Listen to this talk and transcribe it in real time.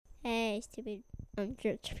Okay, stupid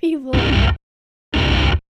church people.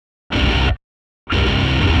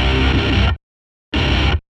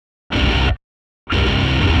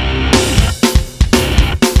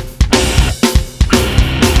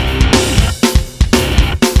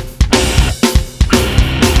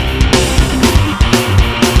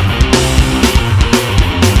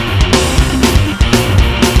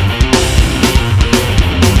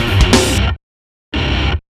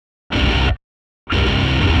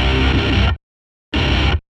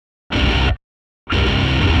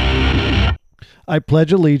 I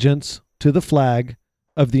pledge allegiance to the flag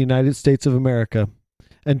of the United States of America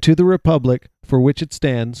and to the republic for which it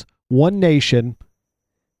stands, one nation,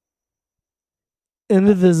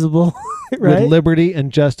 indivisible, right? with liberty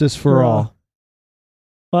and justice for all.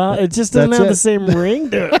 Well, it just doesn't That's have it. the same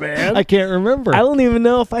ring to it, man. I can't remember. I don't even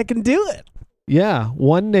know if I can do it. Yeah,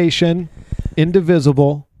 one nation,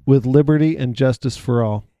 indivisible, with liberty and justice for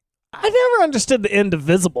all. I never understood the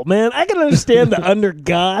indivisible, man. I can understand the under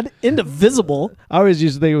God, indivisible. I always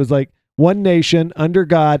used to think it was like one nation, under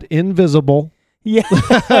God, invisible. Yeah.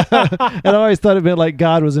 And I always thought it meant like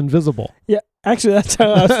God was invisible. Yeah. Actually, that's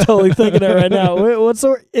how I was totally thinking it right now. What's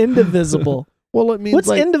sort indivisible? Well, it means What's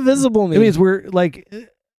like indivisible mean? it means we're like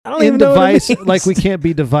I don't even know what it means. like we can't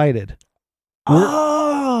be divided.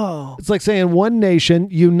 Oh. It's like saying one nation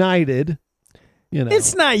united. You know,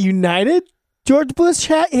 It's not united. George Bush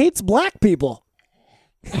hates black people.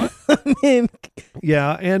 I mean,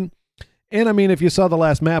 yeah, and I mean, if you saw the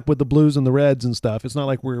last map with the blues and the reds and stuff, it's not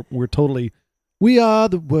like we're totally we are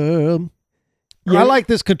the world. Yeah. I like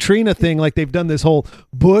this Katrina thing, like they've done this whole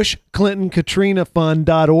Bush Clinton Katrina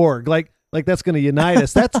Fund.org. Like that's going to unite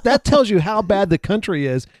us. That tells you how bad the country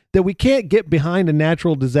is, that we can't get behind a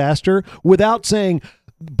natural disaster without saying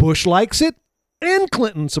Bush likes it and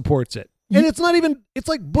Clinton supports it. And it's not even, it's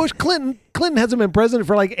like Bush, Clinton hasn't been president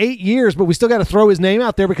for like 8 years, but we still got to throw his name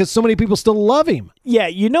out there because so many people still love him. yeah,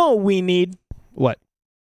 you know what we need? What?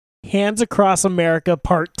 Hands Across America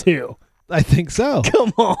Part 2. I think so.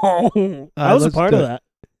 Come on. I was a let's part do of it. that.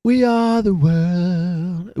 We are the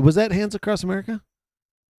world. Was that Hands Across America?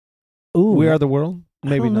 Ooh, We are the world?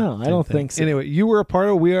 Maybe don't not. know. I Same don't thing. think so. Anyway, you were a part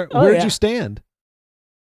of We Are. Oh, Where did yeah. you stand?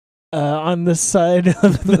 on this side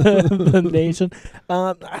of the nation.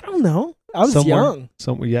 I don't know. I was young.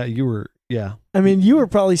 Yeah, you were. Yeah. I mean, you were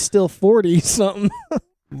probably still 40 something.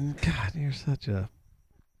 God, you're such a.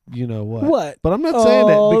 You know what? What? But I'm not saying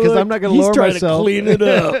it because look, I'm not going to he's lower trying myself. to clean it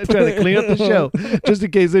up. Trying to clean up the show, just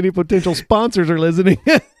in case any potential sponsors are listening.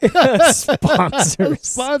 Sponsors.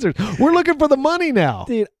 Sponsors. We're looking for the money now.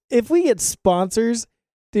 Dude, if we get sponsors,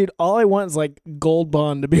 dude, all I want is like Gold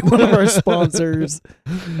Bond to be one of our sponsors.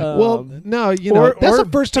 Well, no, you know, that's the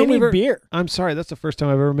first time any we've ever. beer. I'm sorry, that's the first time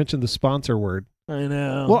I've ever mentioned the sponsor word. I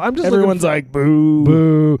know. Well, I'm just everyone's looking like, boo.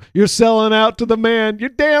 Boo! You're selling out to the man. You're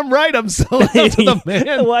damn right. I'm selling out to the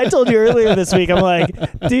man. Well, I told you earlier this week, I'm like,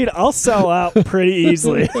 dude, I'll sell out pretty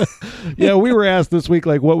easily. Yeah, we were asked this week,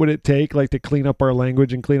 like, what would it take, like, to clean up our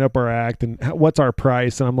language and clean up our act, and what's our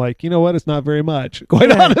price? And I'm like, you know what? It's not very much,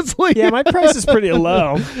 quite honestly. Yeah, my price is pretty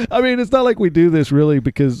low. I mean, it's not like we do this really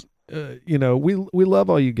because, you know, we love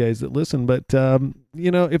all you guys that listen, but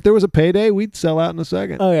you know, if there was a payday, we'd sell out in a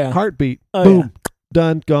second. Oh yeah, Heartbeat. Oh, Boom. yeah.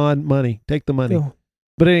 Done. Gone. Money. Take the money. Cool.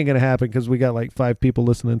 But it ain't gonna happen because we got like 5 people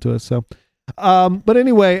listening to us. So, but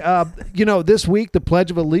anyway, you know, this week the Pledge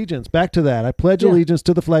of Allegiance. Back to that. I pledge allegiance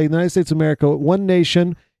to the flag of the United States of America, one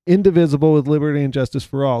nation, indivisible, with liberty and justice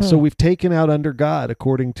for all. So we've taken out under God,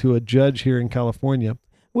 according to a judge here in California.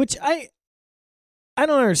 Which I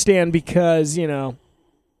don't understand because, you know,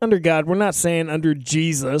 under God, we're not saying under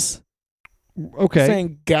Jesus. Okay. We're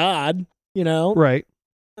saying God, you know. Right.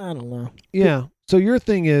 I don't know. Yeah. So your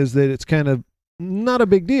thing is that it's kind of not a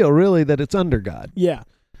big deal, really, that it's under God. Yeah.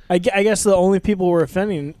 I guess the only people we're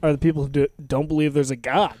offending are the people who don't believe there's a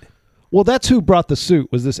God. Well, that's who brought the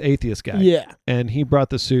suit, was this atheist guy. Yeah. And he brought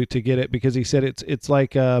the suit to get it because he said it's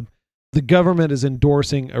like the government is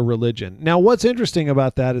endorsing a religion. Now, what's interesting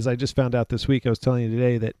about that is I just found out this week, I was telling you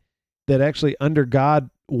today, that actually under God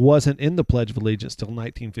wasn't in the Pledge of Allegiance till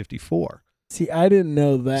 1954. See, I didn't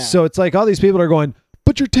know that. So it's like all these people are going,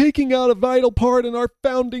 but you're taking out a vital part, and our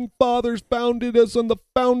founding fathers founded us on the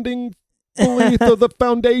founding belief of the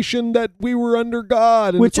foundation that we were under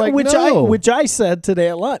God. And which it's like, I no. said today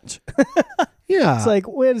at lunch. Yeah. It's like,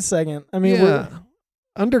 wait a second. I mean, yeah.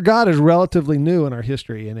 Under God is relatively new in our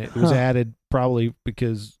history, and it was added probably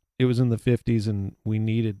because it was in the 50s and we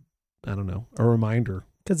needed, I don't know, a reminder.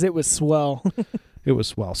 Because it was swell. It was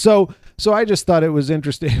swell. So I just thought it was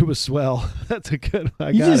interesting. It was swell. That's a good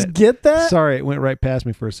one. You just get that? Sorry, it went right past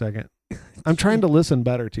me for a second. I'm trying to listen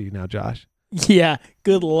better to you now, Josh. Yeah,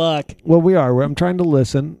 good luck. Well, we are. I'm trying to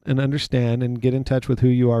listen and understand and get in touch with who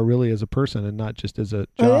you are really as a person and not just as a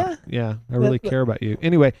job. Oh, yeah, I really care about you.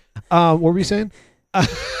 Anyway, what were you saying?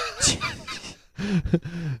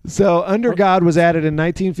 So Under God was added in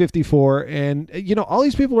 1954, and all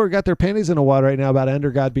these people who got their panties in a wad right now about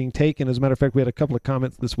Under God being taken. As a matter of fact, we had a couple of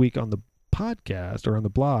comments this week on the podcast or on the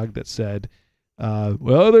blog that said,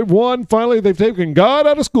 well, they've won. Finally, they've taken God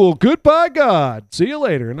out of school. Goodbye, God. See you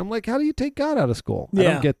later. And I'm like, how do you take God out of school? I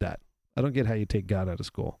don't get that. I don't get how you take God out of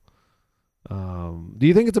school. Do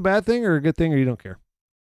you think it's a bad thing or a good thing, or you don't care?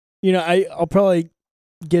 I'll probably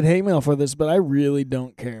get hate mail for this, but I really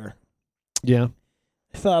don't care. Yeah.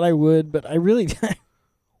 I thought I would, but I really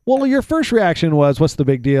Well, your first reaction was, what's the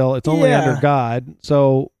big deal? It's only under God.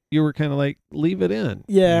 So you were kind of like, leave it in.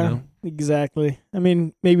 Yeah, exactly. I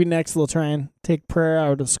mean, maybe next they'll try and take prayer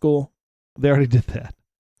out of school. They already did that.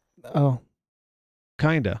 Oh.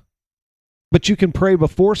 Kinda. But you can pray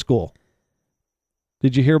before school.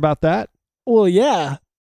 Did you hear about that? Well, yeah.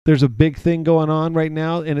 There's a big thing going on right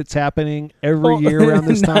now, and it's happening every year around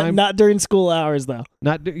this time. Not during school hours, though.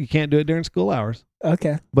 You can't do it during school hours.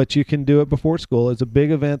 Okay. But you can do it before school. It's a big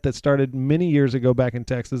event that started many years ago back in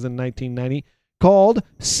Texas in 1990 called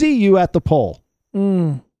See You at the Pole.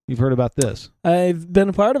 Mm. You've heard about this. I've been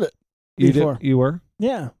a part of it before. You were?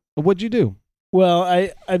 Yeah. What'd you do? Well,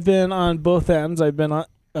 I've been on both ends. I've been a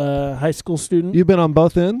high school student. You've been on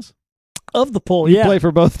both ends? Of the pole, You play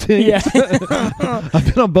for both teams? Yeah. I've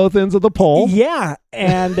been on both ends of the pole. Yeah.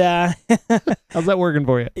 And how's that working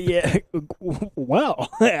for you? Yeah. Well,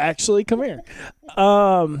 actually, come here.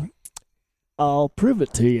 I'll prove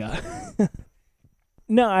it to you.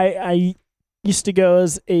 No, I used to go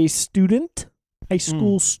as a student, high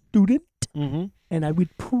school student, and I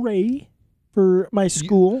would pray for my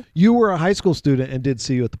school. You were a high school student and did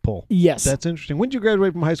See You at the Pole. Yes. That's interesting. When did you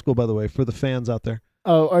graduate from high school, by the way, for the fans out there?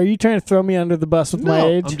 Oh, are you trying to throw me under the bus with my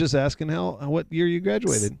age? I'm just asking what year you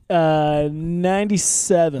graduated.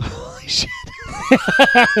 97. Holy shit.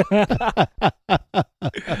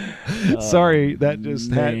 Sorry,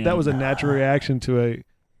 that was a natural reaction to a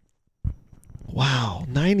wow,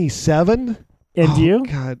 97? And you?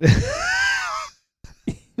 God.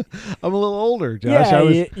 I'm a little older, Josh.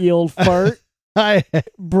 Yeah, you old fart.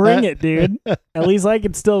 Bring it, dude. At least I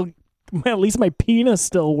can still... At least my penis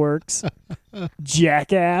still works.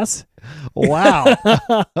 Jackass. Wow.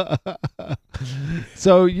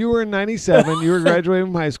 So you were in 97. You were graduating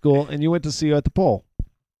from high school, and you went to See You at the Pole.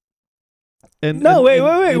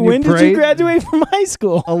 Wait. When did you graduate from high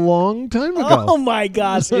school? A long time ago. Oh, my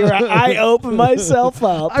gosh. I opened myself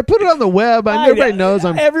up. I put it on the web. Everybody knows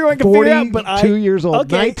I'm everyone can 42 figure out, but years old.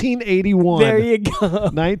 Okay. 1981. There you go.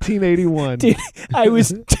 1981. Dude, I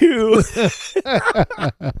was 2.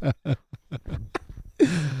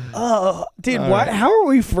 Oh, dude, Right. how are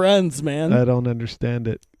we friends, man? I don't understand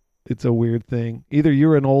it. It's a weird thing. Either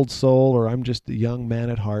you're an old soul or I'm just a young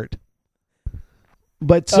man at heart.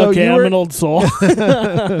 But so okay, I'm an old soul.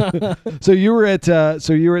 So you were at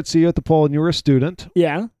See You at the Pole, and you were a student.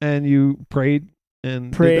 Yeah. And you prayed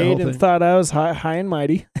and thought I was high and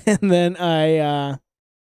mighty. And then I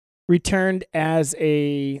returned as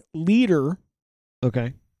a leader.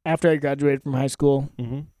 Okay. After I graduated from high school,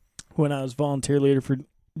 Mm-hmm. when I was volunteer leader for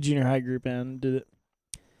junior high group and did it.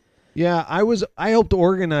 Yeah, I helped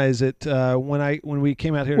organize it when we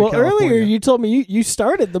came out here to Well, California. earlier you told me you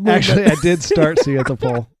started the movement. Actually, I did start See You at the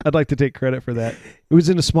Pole. I'd like to take credit for that. It was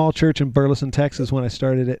in a small church in Burleson, Texas when I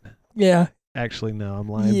started it. Yeah. Actually, no, I'm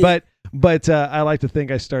lying. Yeah. But I like to think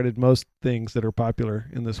I started most things that are popular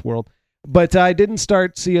in this world. But I didn't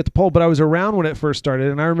start See You at the Pole, but I was around when it first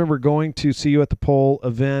started, and I remember going to See You at the Pole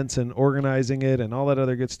events and organizing it and all that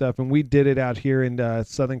other good stuff. And we did it out here in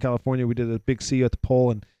Southern California. We did a big See You at the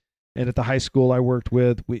Pole, and at the high school I worked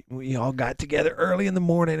with, we all got together early in the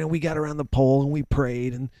morning, and we got around the pole, and we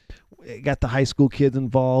prayed, and got the high school kids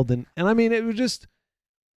involved. And I mean, it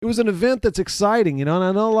was an event that's exciting, and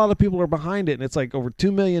I know a lot of people are behind it, and it's like over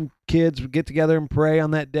 2 million kids get together and pray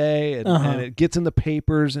on that day, and it gets in the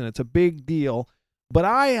papers, and it's a big deal. But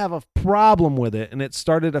I have a problem with it, and it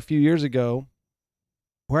started a few years ago,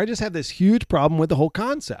 where I just have this huge problem with the whole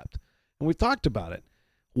concept, and we talked about it.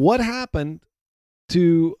 What happened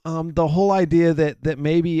to the whole idea that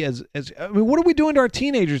maybe I mean, what are we doing to our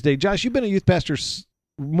teenagers today? Josh, you've been a youth pastor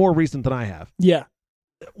more recent than I have. Yeah.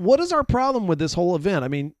 What is our problem with this whole event? I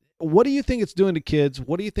mean, what do you think it's doing to kids?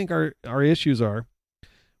 What do you think our issues are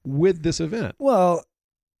with this event? Well,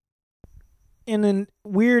 in a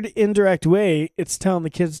weird, indirect way, it's telling the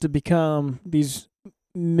kids to become these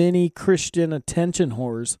mini Christian attention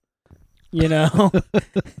whores. you know.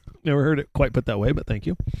 Never heard it quite put that way, but thank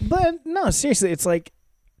you. But no, seriously, it's like,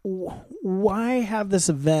 why have this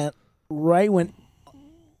event right when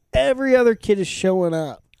every other kid is showing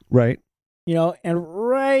up? Right. You know, and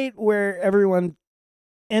right where everyone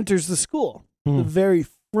enters the school, the very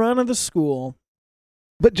front of the school.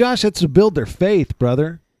 But Josh, that's to build their faith,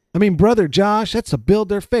 brother. I mean, brother Josh, that's to build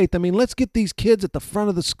their faith. I mean, let's get these kids at the front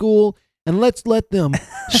of the school and let's let them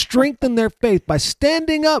strengthen their faith by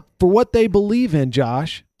standing up for what they believe in,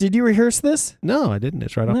 Josh. Did you rehearse this? No, I didn't.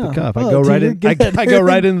 It's right off No. the cuff. Oh, I go dude, right you're in. good. I go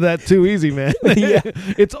right into that too easy, man. Yeah.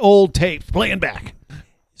 It's old tape playing back.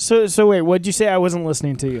 So wait, what'd you say? I wasn't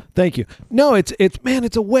listening to you. Thank you. No, it's man,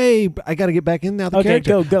 it's a way. I got to get back in now. The Okay,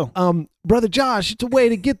 character. go. Brother Josh, it's a way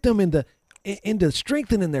to get them into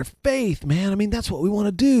strengthening their faith, man. I mean, that's what we want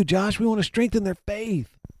to do, Josh. We want to strengthen their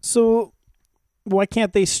faith. So why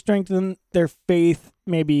can't they strengthen their faith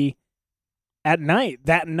maybe that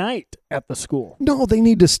night at the school? No, they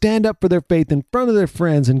need to stand up for their faith in front of their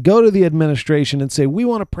friends and go to the administration and say, we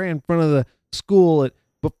want to pray in front of the school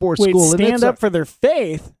before Wait, school. stand up for their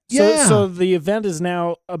faith? Yeah. So the event is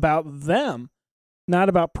now about them, not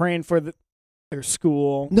about praying for their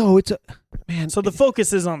school. No, it's man. So the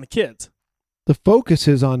focus is on the kids. The focus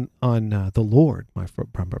is on the Lord, my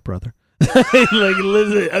brother. Like,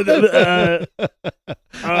 listen, I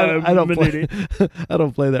don't play. I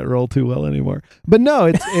don't play that role too well anymore. But no,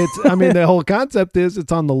 it's. I mean, the whole concept is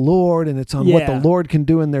it's on the Lord, and it's on what the Lord can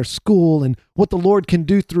do in their school, and what the Lord can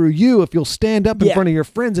do through you if you'll stand up in front of your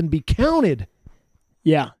friends and be counted.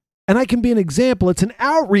 Yeah. And I can be an example. It's an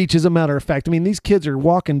outreach, as a matter of fact. I mean, these kids are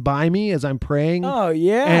walking by me as I'm praying. Oh,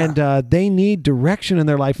 yeah. And they need direction in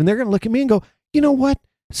their life. And they're going to look at me and go, you know what?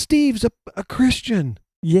 Steve's a Christian.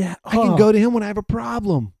 Yeah. I can go to him when I have a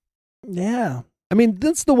problem. Yeah. I mean,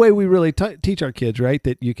 that's the way we really teach our kids, right?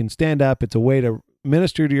 That you can stand up. It's a way to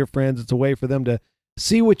minister to your friends. It's a way for them to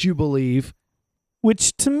see what you believe.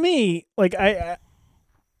 Which to me, like I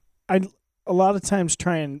a lot of times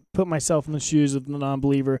try and put myself in the shoes of the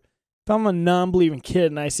non-believer. If I'm a non-believing kid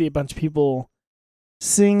and I see a bunch of people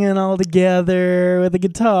singing all together with a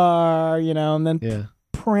guitar, you know, and then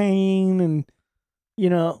praying and, you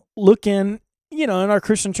know, looking, you know, in our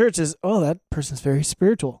Christian churches, oh, that person's very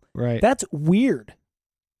spiritual. Right. That's weird.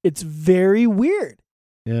 It's very weird.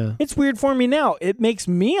 Yeah. It's weird for me now. It makes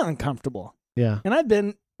me uncomfortable. Yeah. And I've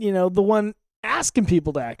been, you know, the one asking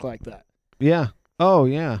people to act like that. Yeah. Oh,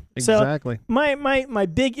 yeah. Exactly. So my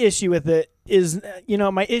big issue with it is, you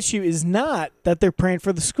know, my issue is not that they're praying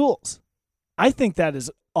for the schools. I think that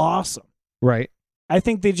is awesome. Right. I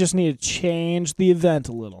think they just need to change the event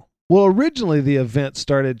a little. Well, originally the event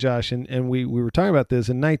started, Josh, and we were talking about this.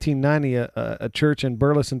 In 1990, a church in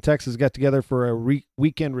Burleson, Texas got together for a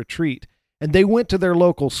weekend retreat, and they went to their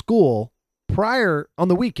local school on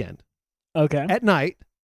the weekend. Okay. At night,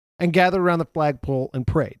 and gathered around the flagpole and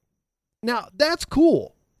prayed. Now, that's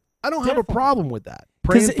cool. I don't have a problem with that.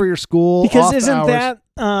 Praying for your school, because off isn't hours.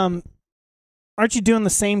 that aren't you doing the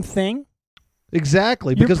same thing?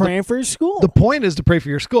 Exactly. You're because praying for your school. The point is to pray for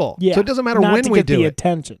your school. Yeah. So it doesn't matter Not when to we get do the it.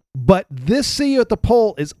 attention. But this See You at the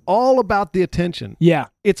Pole is all about the attention. Yeah.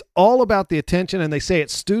 It's all about the attention, and they say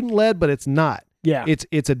it's student-led, but it's not. Yeah.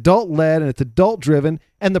 It's adult-led, and it's adult-driven,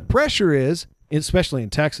 and the pressure is, especially in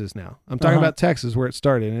Texas now, I'm talking about Texas where it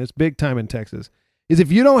started, and it's big time in Texas, is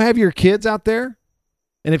if you don't have your kids out there,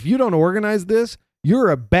 and if you don't organize this,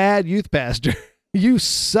 you're a bad youth pastor. You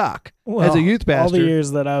suck as a youth pastor. All the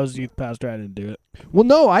years that I was youth pastor, I didn't do it. Well,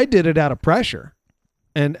 no, I did it out of pressure.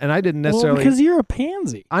 And I didn't necessarily. Well, because you're a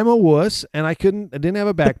pansy. I'm a wuss, and I didn't have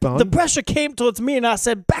a backbone. The pressure came towards me, and I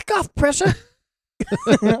said, "Back off, pressure."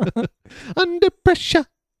 Under pressure.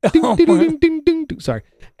 Ding, ding, ding, ding, ding, ding. Sorry.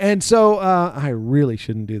 And so I really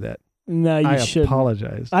shouldn't do that. No, you shouldn't. I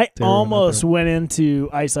apologize. I almost went into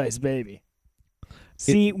Ice Ice Baby.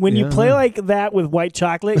 See, when you play like that with white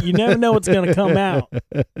chocolate, you never know what's going to come out.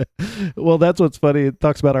 Well, that's what's funny. It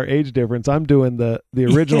talks about our age difference. I'm doing the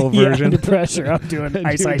original version. Under pressure. I'm doing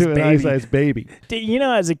Ice Ice Baby. Ice Ice Baby. You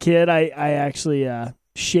know, as a kid, I actually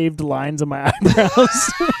shaved lines on my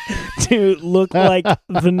eyebrows to look like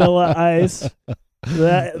Vanilla Ice.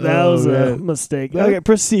 That was a mistake. Okay,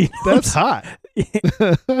 proceed. That's hot.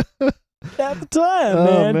 At the time,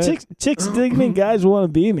 man. Chicks dig me, guys want to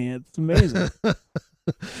be me. It's amazing.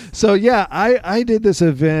 So yeah, I did this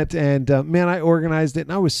event, and man, I organized it,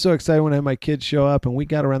 and I was so excited when I had my kids show up, and we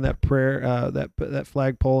got around that prayer, that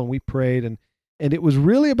flagpole, and we prayed, and it was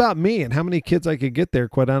really about me and how many kids I could get there,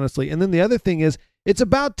 quite honestly. And then the other thing is, it's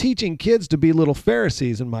about teaching kids to be little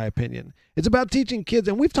Pharisees, in my opinion. It's about teaching kids,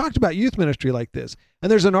 and we've talked about youth ministry like this.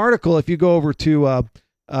 And there's an article, if you go over to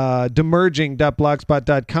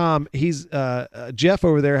demerging.blogspot.com. He's Jeff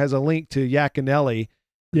over there has a link to Yaconelli.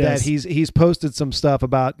 Yes. That he's posted some stuff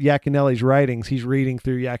about Yaconelli's writings. He's reading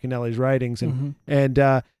through Yaconelli's writings, and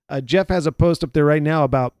Jeff has a post up there right now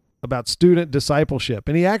about student discipleship,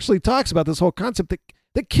 and he actually talks about this whole concept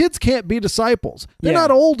that kids can't be disciples. They're not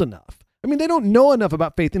old enough. I mean, they don't know enough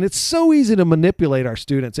about faith, and it's so easy to manipulate our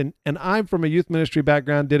students. And I'm from a youth ministry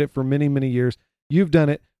background, did it for many, many years. You've done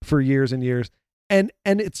it for years and years, and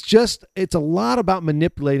it's a lot about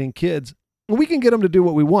manipulating kids. We can get them to do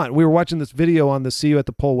what we want. We were watching this video on the See You at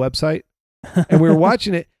the Pole website, and we were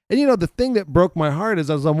watching it. And the thing that broke my heart is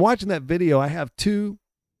as I'm watching that video, I have two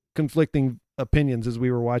conflicting opinions as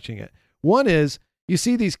we were watching it. One is you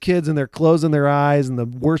see these kids and they're closing their eyes and the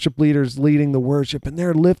worship leader's leading the worship and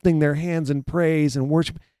they're lifting their hands in praise and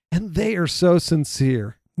worship, and they are so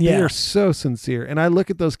sincere. Yeah. They are so sincere. And I look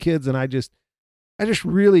at those kids and I just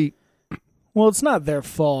really... Well, it's not their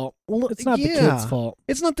fault. It's not the kids' fault.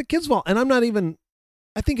 It's not the kids' fault. And I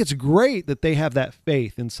think it's great that they have that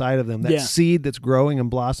faith inside of them, that seed that's growing and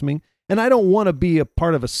blossoming. And I don't want to be a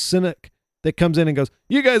part of a cynic that comes in and goes,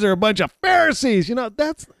 you guys are a bunch of Pharisees.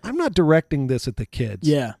 I'm not directing this at the kids.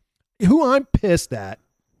 Yeah. Who I'm pissed at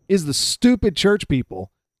is the stupid church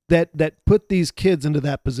people that put these kids into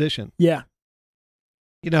that position. Yeah.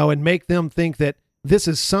 And make them think that this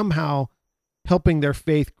is somehow helping their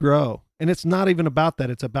faith grow. And it's not even about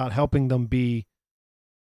that. It's about helping them be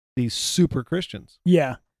these super Christians.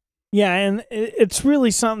 Yeah. Yeah. And it's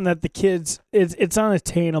really something that the kids, it's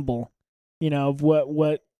unattainable, of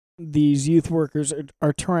what these youth workers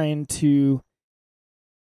are trying to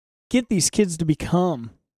get these kids to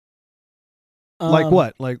become. Like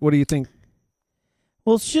what? Like, what do you think?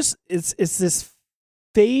 Well, it's this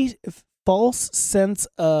false sense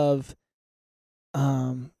of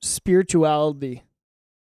spirituality.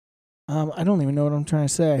 I don't even know what I'm trying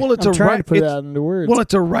to say. Well, I'm trying to put it out into words. Well,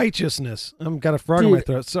 it's a righteousness. I've got a frog in my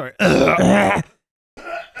throat. Sorry.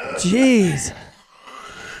 Jeez.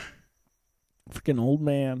 Freaking old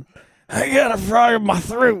man. I got a frog in my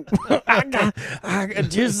throat. I got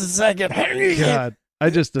just a second. God, I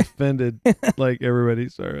just offended like everybody.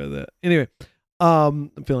 Sorry about that. Anyway,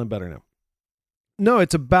 I'm feeling better now. No,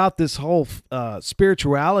 it's about this whole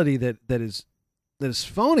spirituality that is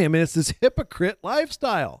phony. I mean, it's this hypocrite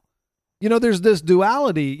lifestyle. There's this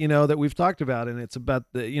duality, that we've talked about, and it's about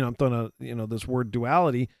I'm throwing out, this word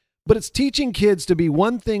duality, but it's teaching kids to be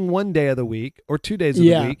one thing one day of the week or 2 days of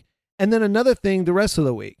the week, and then another thing the rest of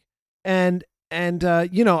the week. And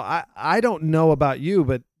I don't know about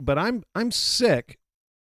you, but I'm sick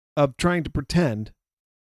of trying to pretend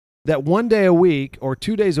that one day a week or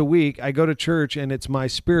 2 days a week I go to church and it's my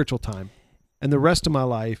spiritual time. And the rest of my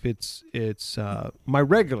life, it's my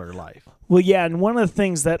regular life. Well, yeah, and one of the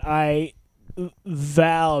things that I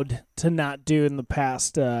vowed to not do in the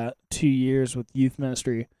past 2 years with youth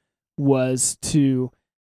ministry was to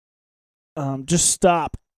just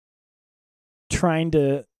stop trying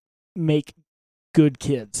to make good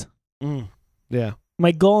kids. Yeah.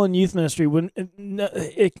 My goal in youth ministry,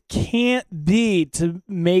 it can't be to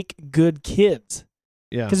make good kids.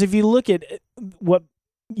 Yeah. Because if you look at what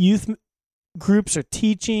youth groups are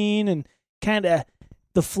teaching and kind of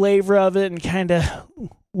the flavor of it and kind of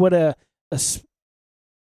what a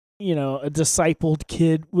discipled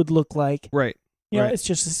kid would look like. Right. It's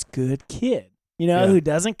just this good kid, who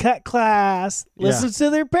doesn't cut class, listens to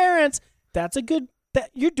their parents.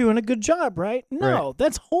 You're doing a good job, right? No,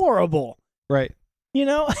 that's horrible. Right.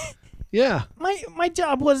 Yeah. My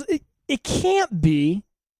job was, it can't be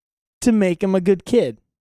to make him a good kid.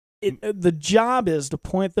 The job is to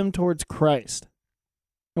point them towards Christ.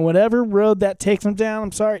 And whatever road that takes them down,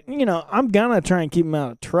 I'm sorry, I'm going to try and keep them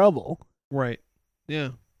out of trouble. Right. Yeah.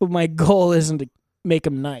 But my goal isn't to make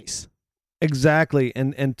them nice. Exactly.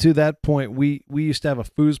 And to that point, we used to have a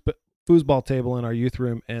foosball table in our youth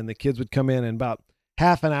room, and the kids would come in, and about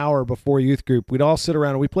half an hour before youth group, we'd all sit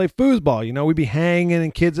around and we'd play foosball. We'd be hanging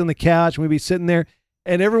and kids on the couch, and we'd be sitting there.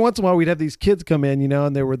 And every once in a while, we'd have these kids come in,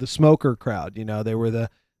 and they were the smoker crowd.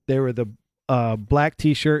 They were the black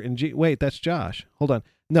T-shirt and wait, that's Josh. Hold on.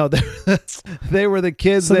 No, they were the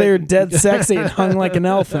kids. So they were dead sexy and hung like an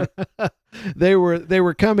elephant. They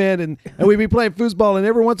were come in and we'd be playing foosball, and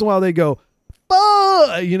every once in a while they'd go,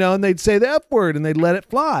 "Oh," and they'd say the F word and they'd let it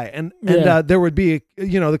fly. And there would be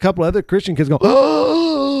a couple of other Christian kids go,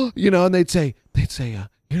 "Oh," and they'd say,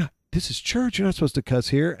 "This is church. You're not supposed to cuss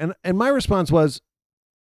here." And my response was,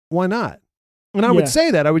 "Why not?" And I would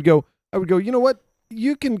say that I would go, "You know what?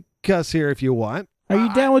 You can cuss here if you want. Are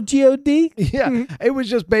you down with G.O.D.?" Yeah. It was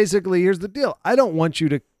just basically, here's the deal. I don't want you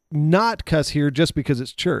to not cuss here just because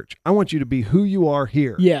it's church. I want you to be who you are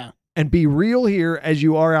here. Yeah. And be real here as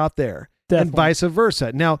you are out there. Definitely. And vice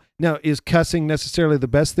versa. Now, is cussing necessarily the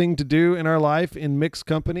best thing to do in our life in mixed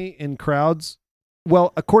company, in crowds?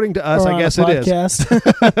 Well, according to us, Or I on guess a it is.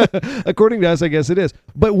 podcast. According to us, I guess it is.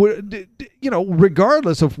 But,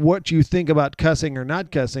 regardless of what you think about cussing or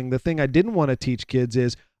not cussing, the thing I didn't want to teach kids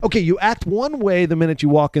is, okay, you act one way the minute you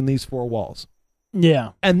walk in these four walls.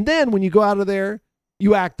 Yeah. And then when you go out of there,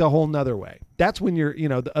 you act a whole nother way. That's when you're,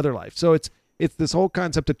 the other life. So it's this whole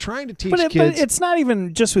concept of trying to teach kids. But it's not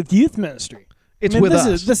even just with youth ministry. It's with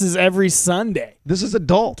us. This is every Sunday. This is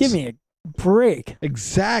adults. Give me a break.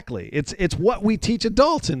 Exactly. It's what we teach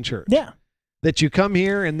adults in church. Yeah. That you come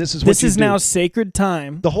here and this is what This you is do. now sacred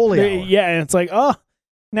time. The holy hour. Yeah, and it's like, oh,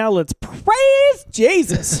 now let's praise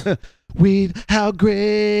Jesus. How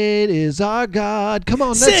great is our God. Come on,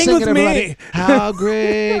 let's Sing sing with it, everybody. me. How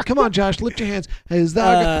great. Come on, Josh, lift your hands. Is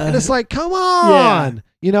our God. And it's like, come on.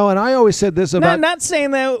 And I always said this about. Not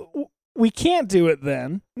saying that we can't do it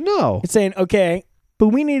then. No. It's saying, okay, but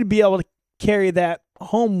we need to be able to carry that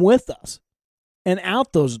home with us and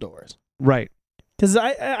out those doors. Right. Because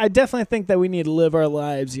I definitely think that we need to live our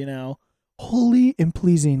lives, holy and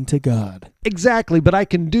pleasing to God. Exactly. But I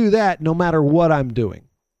can do that no matter what I'm doing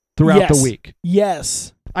throughout the week.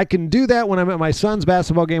 Yes. I can do that when I'm at my son's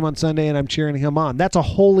basketball game on Sunday and I'm cheering him on. That's a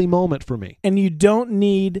holy moment for me. And you don't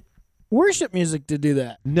need worship music to do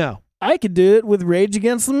that. No. I could do it with Rage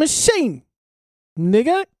Against the Machine.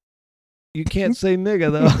 Nigga. You can't say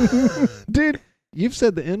nigga, though. Dude, you've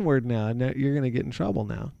said the N-word now, and you're going to get in trouble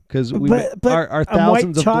now. Because our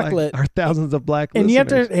thousands of chocolate. Our thousands of black And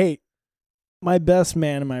listeners. you have to, hey, my best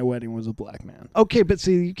man in my wedding was a black man. Okay, but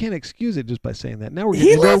see, you can't excuse it just by saying that. Now we're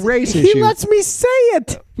getting into a race issue. He lets me say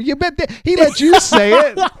it. You bet he lets you say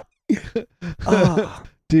it. Oh.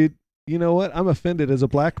 Dude, you know what? I'm offended as a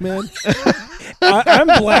black man. I'm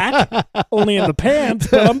black, only in the pants,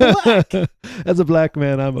 but I'm black. As a black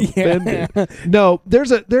man, I'm offended. Yeah. No,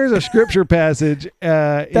 there's a scripture passage.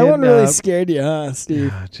 That one really scared you, huh, Steve?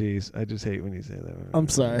 Jeez, I just hate when you say that. I'm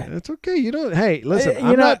sorry. It's okay. You don't. Hey, listen.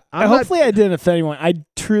 Hopefully, I didn't offend anyone. I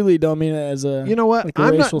truly don't mean it as a. You know what? Like a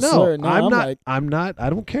I'm not. racial No, slur. No, I'm not. I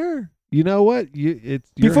don't care. You know what? It's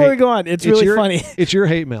before we go on. It's really funny. It's your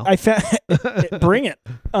hate mail. I found. Bring it.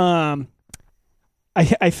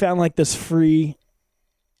 I found like this free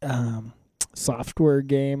software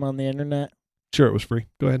game on the internet. Sure, it was free.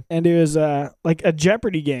 Go ahead. And it was like a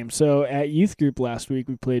Jeopardy game. So at youth group last week,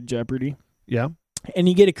 we played Jeopardy. Yeah. And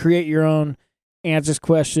you get to create your own answers,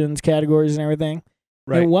 questions, categories, and everything.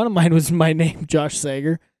 Right. And one of mine was my name, Josh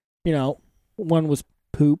Sager. One was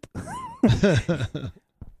poop.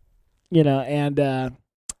 And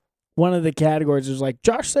one of the categories was like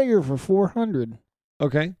Josh Sager for 400.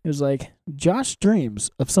 Okay. It was like Josh dreams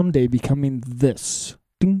of someday becoming this.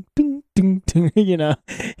 Ding, ding, ding, ding,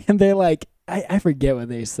 and they're like, I forget what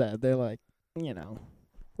they said. They're like,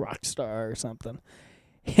 rock star or something.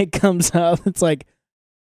 It comes up. It's like,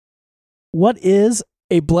 what is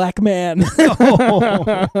a black man?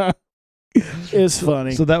 It's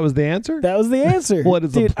funny. So that was the answer? That was the answer. What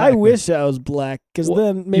is a Dude, black I man? wish I was black, because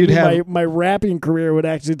then maybe my rapping career would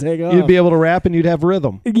actually take off. You'd be able to rap and you'd have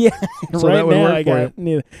rhythm. Yeah. So right that would now work I for got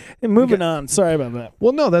neither. And moving on. Sorry about that.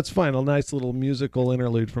 Well, no, that's fine. A nice little musical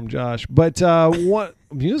interlude from Josh. But what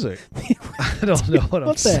music? I don't know what I'm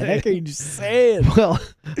What the saying. heck are you saying? Well,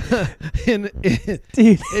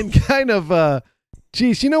 Dude. in kind of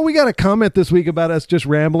geez, we got a comment this week about us just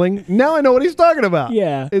rambling. Now I know what he's talking about.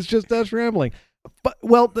 Yeah. It's just us rambling. But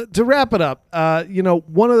to wrap it up,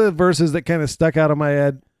 one of the verses that kind of stuck out of my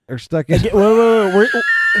head or stuck in. Wait.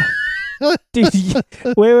 Dude,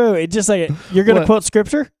 wait. Just a second. You're going to What? quote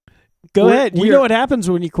scripture? Go ahead. You know what happens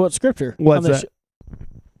when you quote scripture. What's that?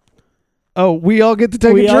 Oh, we all get to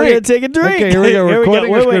take a drink. We all get to take a drink. Okay, here we go. We're quoting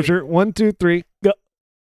a Wait. scripture. 1, 2, 3. Go.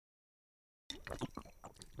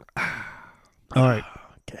 All right.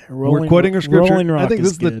 Okay, We're quoting a scripture. Rolling Rock I think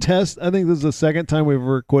this is the good. test. I think this is the second time we've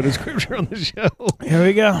ever quoted scripture on the show. Here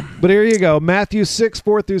we go. But here you go. Matthew 6,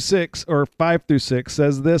 4 through 6, or 5 through 6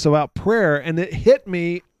 says this about prayer, and it hit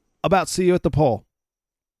me about see you at the pole.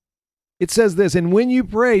 It says this, and when you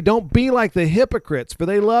pray, don't be like the hypocrites, for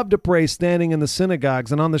they love to pray standing in the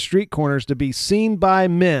synagogues and on the street corners to be seen by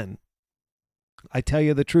men. I tell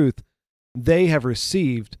you the truth, they have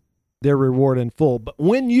received their reward in full. But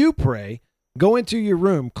when you pray, go into your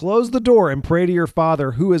room, close the door, and pray to your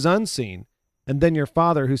Father who is unseen, and then your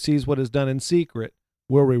Father who sees what is done in secret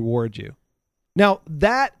will reward you. Now,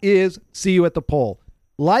 that is see you at the pole.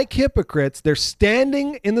 Like hypocrites, they're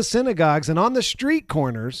standing in the synagogues and on the street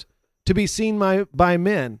corners to be seen by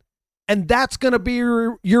men. And that's going to be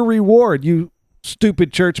your reward, you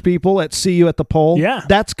stupid church people at See You at the Pole. Yeah.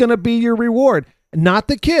 That's going to be your reward. Not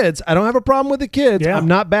the kids. I don't have a problem with the kids. Yeah. I'm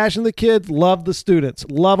not bashing the kids. Love the students.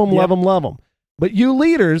 Love them, love them, love them. But you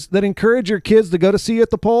leaders that encourage your kids to go to See You at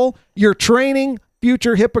the Pole, you're training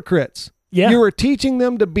future hypocrites. Yeah. You are teaching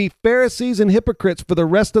them to be Pharisees and hypocrites for the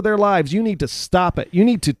rest of their lives. You need to stop it. You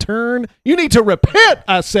need to turn. You need to repent,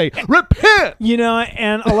 I say. Repent! You know,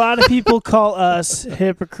 and a lot of people call us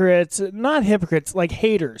hypocrites. Not hypocrites, like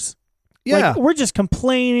haters. Yeah. Like, we're just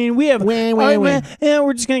complaining. We have... Yeah,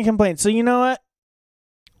 we're just going to complain. So you know what?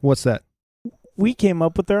 What's that? We came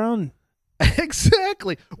up with our own.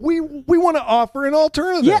 Exactly. We want to offer an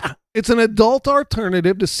alternative. Yeah. It's an adult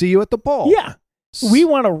alternative to See You at the Pole. Yeah. We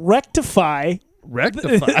want to rectify.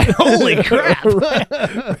 Holy crap.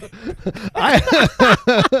 I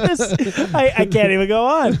can't even go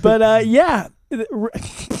on. But yeah.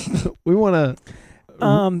 We want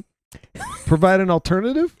to provide an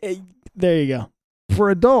alternative There you go. for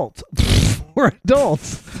adults. For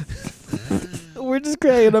adults. We're just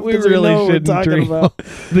cracking up We because we really know what we're shouldn't talking drink about.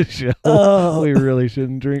 the show. Oh. We really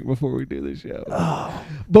shouldn't drink before we do the show. Oh.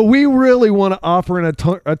 But we really want to offer an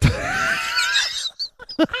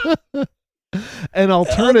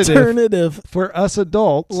alternative for us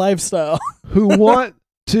adults lifestyle who want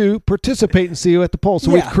to participate and See You at the Pole.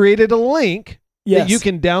 So we've created a link that you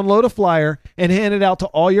can download a flyer and hand it out to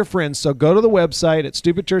all your friends. So go to the website at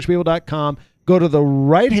stupidchurchpeople.com, go to the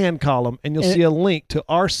right-hand column, and you'll see a link to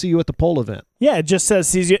our See You at the Pole event. Yeah, it just says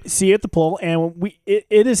see you at the pole, and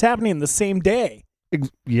it is happening the same day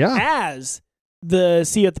as the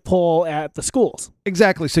See You at the Pole at the schools.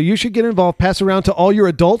 Exactly. So you should get involved, pass around to all your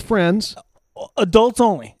adult friends. Adults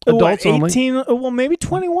only. Adults what, only. 18, well, maybe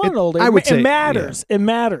 21 and older. I would say, it matters. yeah. It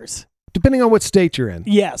matters. Depending on what state you're in.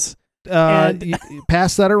 Yes. You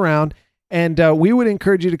pass that around, and we would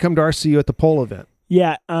encourage you to come to our See You at the Pole event.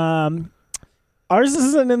 Yeah. Ours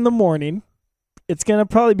isn't in the morning. It's gonna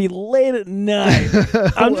probably be late at night.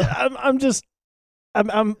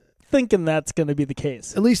 I'm thinking that's gonna be the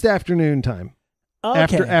case. At least afternoon time.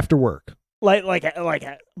 Okay. After work. Like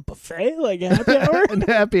a buffet, like a happy hour,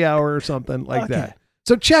 a happy hour or something like that.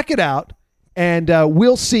 So check it out, and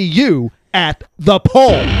we'll see you at the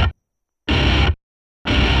pole.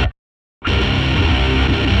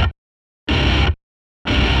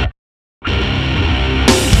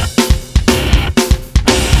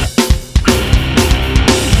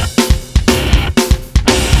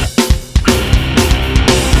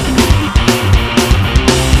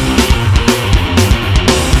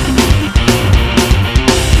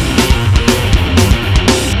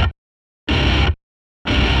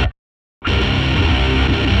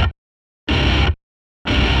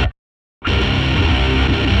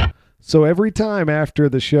 So every time after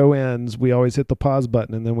the show ends, we always hit the pause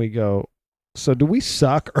button and then we go, so do we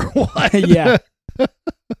suck or what? Yeah.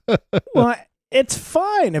 Well, it's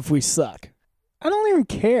fine if we suck. I don't even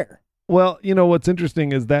care. Well, you know, what's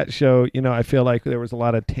interesting is that show, you know, I feel like there was a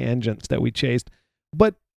lot of tangents that we chased,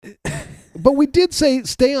 but we did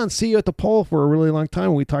stay on See You at the Pole for a really long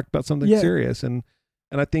time. We talked about something serious, and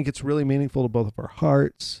I think it's really meaningful to both of our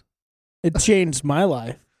hearts. It changed my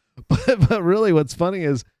life. But really what's funny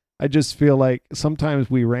is I just feel like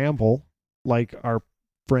sometimes we ramble, like our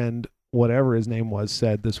friend, whatever his name was,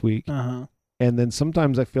 said this week. Uh-huh. And then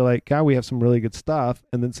sometimes I feel like, God, we have some really good stuff.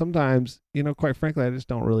 And then sometimes, you know, quite frankly, I just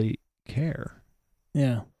don't really care.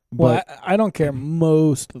 Yeah. But, well, I don't care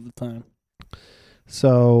most of the time.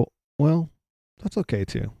 So, well, that's okay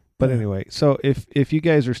too. But anyway, so if you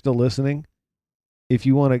guys are still listening, if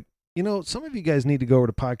you want to, you know, some of you guys need to go over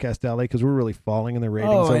to Podcast Alley because we're really falling in the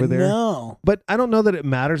ratings over there. No. But I don't know that it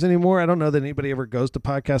matters anymore. I don't know that anybody ever goes to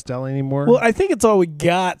Podcast Alley anymore. Well, I think it's all we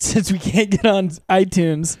got since we can't get on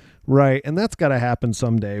iTunes. Right, and that's got to happen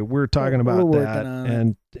someday. We're talking about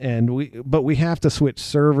that, and we have to switch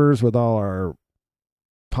servers with all our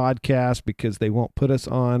podcasts because they won't put us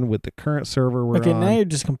on with the current server we're on. Okay, now you're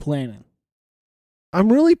just complaining. I'm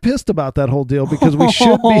really pissed about that whole deal because we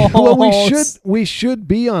should be we should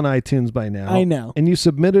be on iTunes by now. I know. And you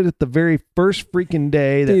submitted it the very first freaking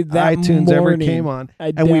day that that iTunes ever came on,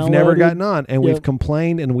 and we've never gotten on, and we've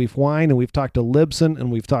complained and we've whined and we've talked to Libsyn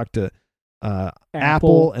and we've talked to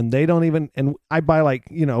Apple, and they don't even. And I buy like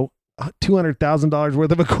 $200,000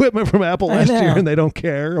 worth of equipment from Apple last year, and they don't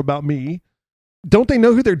care about me. Don't they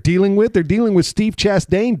know who they're dealing with? They're dealing with Steve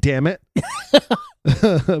Chastain. Damn it!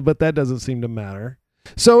 But that doesn't seem to matter.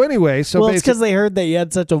 So anyway, it's because they heard that you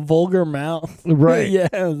had such a vulgar mouth, right? Yeah,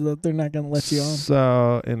 that they're not going to let you on.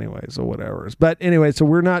 So anyway, so whatever. But anyway, so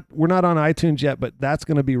we're not on iTunes yet, but that's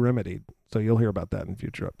going to be remedied. So you'll hear about that in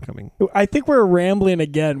future upcoming. I think we're rambling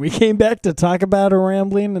again. We came back to talk about a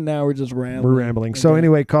rambling, and now we're just rambling. We're rambling. So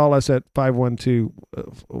anyway, call us at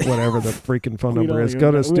 512, whatever the freaking phone We number don't is. even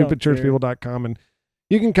Go to know. We don't stupidchurchpeople.com and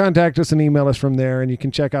you can contact us and email us from there, and you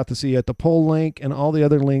can check out the See at the Poll link and all the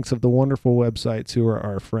other links of the wonderful websites who are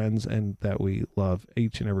our friends and that we love,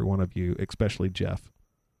 each and every one of you, especially Jeff.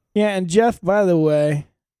 Yeah, and Jeff, by the way,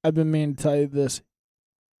 I've been meaning to tell you this.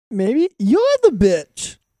 Maybe you're the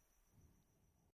bitch.